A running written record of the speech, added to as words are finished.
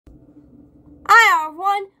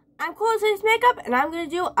I'm Coolasice Makeup, and I'm going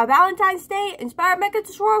to do a Valentine's Day inspired makeup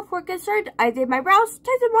tutorial. Before get started, I did my brows,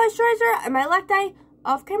 tinted moisturizer, and my left eye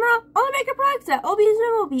off camera. All the makeup products that I'll be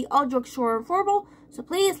using will be all drugstore and affordable, so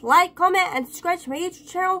please like, comment, and subscribe to my YouTube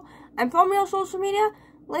channel, and follow me on social media.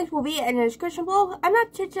 Links will be in the description below. I'm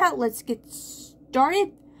not chit-chat, let's get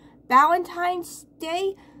started. Valentine's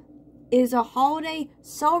Day is a holiday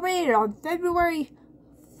celebrated on February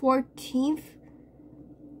 14th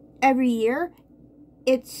every year.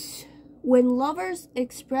 It's when lovers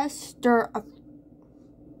express their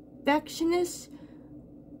affections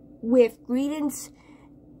with greetings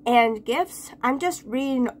and gifts. I'm just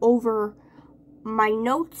reading over my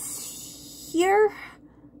notes here.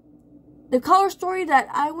 The color story that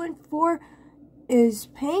I went for is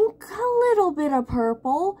pink, a little bit of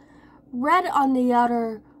purple, red on the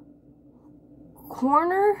outer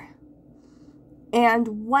corner,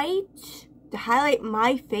 and white to highlight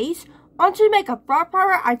my face. Onto the makeup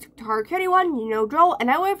primer, I took the hard candy one, you know drill,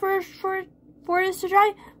 and I wait for this to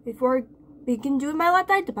dry before I begin doing my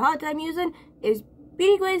left eye. The palette that I'm using is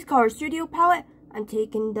Beauty Glazed Color Studio palette. I'm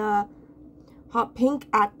taking the hot pink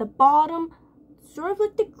at the bottom, sort of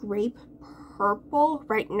like the grape purple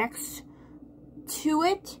right next to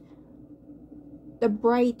it, the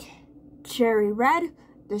bright cherry red,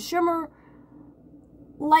 the shimmer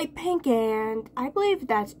light pink, and I believe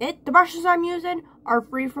that's it. The brushes I'm using are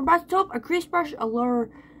free from Bestope, a crease brush, a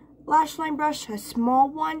lower lash line brush, a small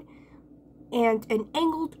one, and an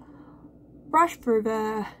angled brush for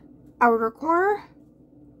the outer corner.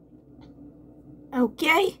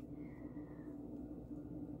 Okay.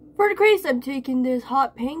 For the crease, I'm taking this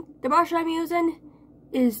hot pink. The brush I'm using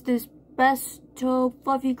is this Bestope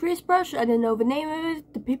fluffy crease brush. I don't know the name of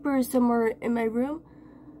it. The paper is somewhere in my room.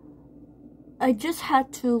 I just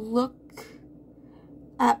had to look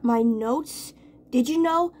at my notes. Did you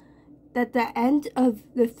know that the end of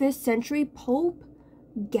the 5th century Pope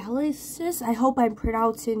Coolasice, I hope I'm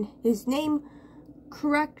pronouncing his name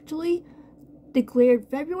correctly,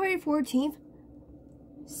 declared February 14th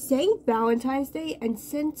St. Valentine's Day, and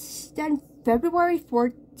since then February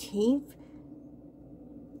 14th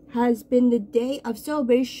has been the day of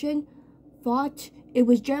celebration. Thought it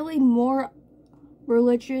was generally more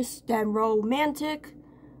religious than romantic.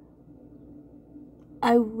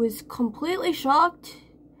 I was completely shocked.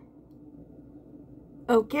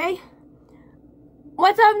 Okay.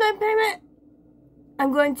 Once I'm done payment,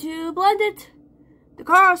 I'm going to blend it. The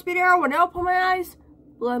color speed arrow when I open my eyes.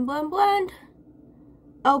 Blend, blend, blend.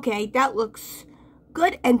 Okay, that looks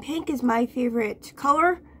good, and pink is my favorite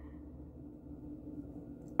color.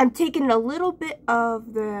 I'm taking a little bit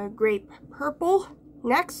of the grape purple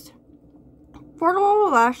next. For the lower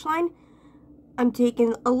lash line, I'm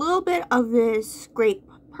taking a little bit of this grape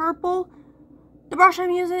purple. The brush I'm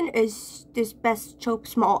using is this Bestope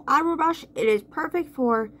small eyebrow brush. It is perfect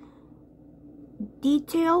for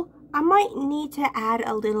detail. I might need to add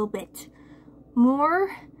a little bit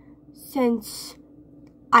more since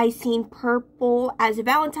I seen purple as a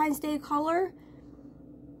Valentine's Day color.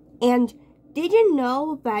 And did you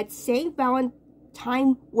know that Saint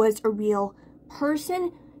Valentine was a real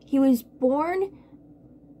person? He was born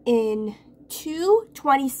in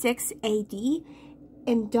 226 AD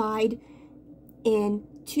and died in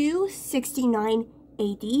 269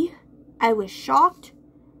 AD. I was shocked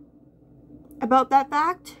about that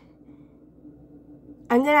fact.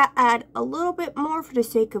 I'm gonna add a little bit more for the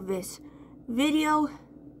sake of this video,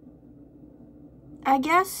 I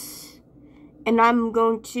guess. And I'm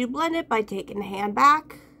going to blend it by taking the hand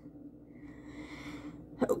back.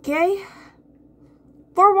 Okay.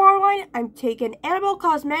 For waterline, I'm taking Annabelle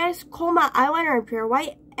Cosmetics Kohl Matte Eyeliner in Pure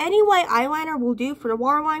White. Any white eyeliner will do for the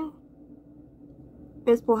waterline.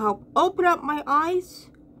 This will help open up my eyes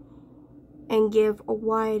and give a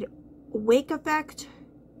wide awake effect.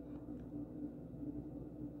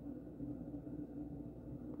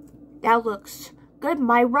 That looks good.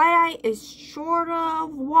 My right eye is sort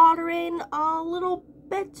of watering a little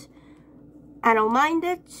bit. I don't mind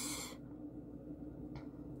it.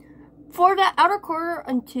 For the outer corner,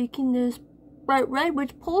 I'm taking this bright red,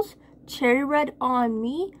 which pulls cherry red on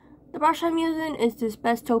me. The brush I'm using is this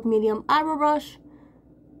Bestope medium eyebrow brush.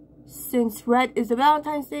 Since red is the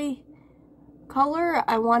Valentine's Day color,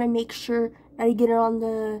 I want to make sure that I get it on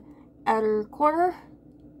the outer corner.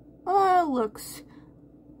 Looks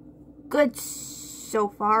good so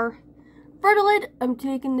far. For the lid, I'm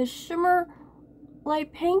taking the shimmer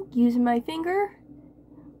light pink using my finger.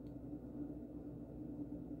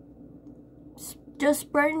 Just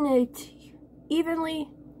spreading it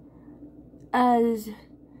evenly as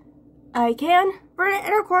I can. For the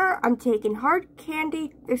inner corner, I'm taking hard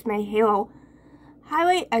candy. There's my halo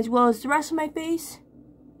highlight as well as the rest of my face.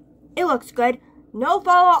 It looks good. No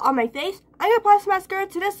fallout on my face. I'm going to apply some mascara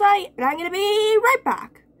to this side and I'm going to be right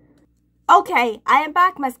back. Okay, I am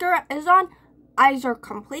back. Mascara is on. Eyes are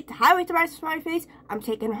complete. To highlight the rest of my face, I'm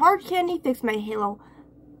taking hard candy, fix my halo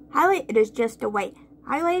highlight. It is just a white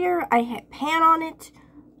highlighter. I hit pan on it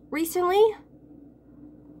recently.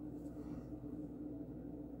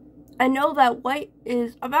 I know that white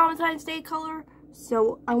is a Valentine's Day color,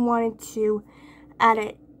 so I wanted to add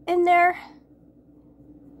it in there.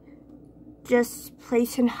 Just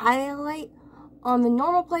place and highlight on the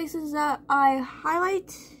normal places that I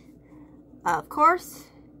highlight, of course.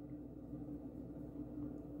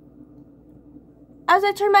 As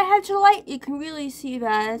I turn my head to the light, you can really see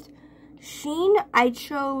that sheen. I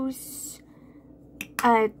chose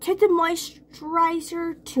a tinted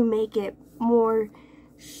moisturizer to make it more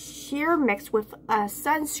sheer, mixed with a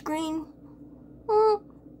sunscreen.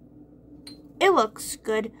 It looks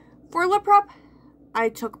good. For lip prep, I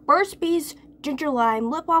took Burt's Ginger Lime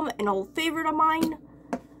Lip Balm, an old favorite of mine.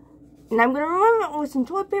 And I'm going to remove it with some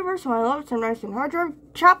toilet paper so my lips are nice and hard.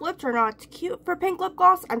 Chapped lips are not cute for pink lip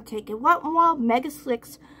gloss. I'm taking Wet n Wild Mega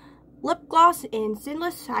Slicks lip gloss in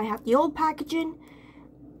Sinless. I have the old packaging.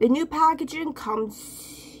 The new packaging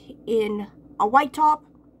comes in a white top.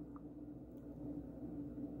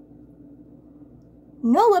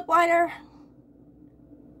 No lip liner.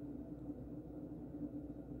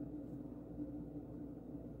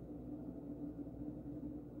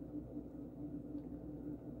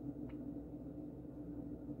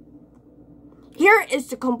 Here is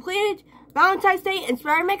the completed Valentine's Day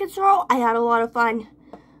Inspired Makeup Tutorial. I had a lot of fun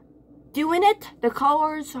doing it. The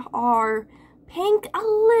colors are pink, a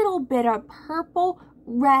little bit of purple,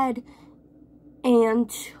 red,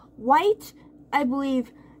 and white. I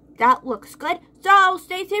believe that looks good. So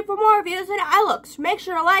stay tuned for more videos and eye looks. Make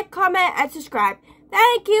sure to like, comment, and subscribe.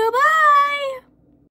 Thank you. Bye.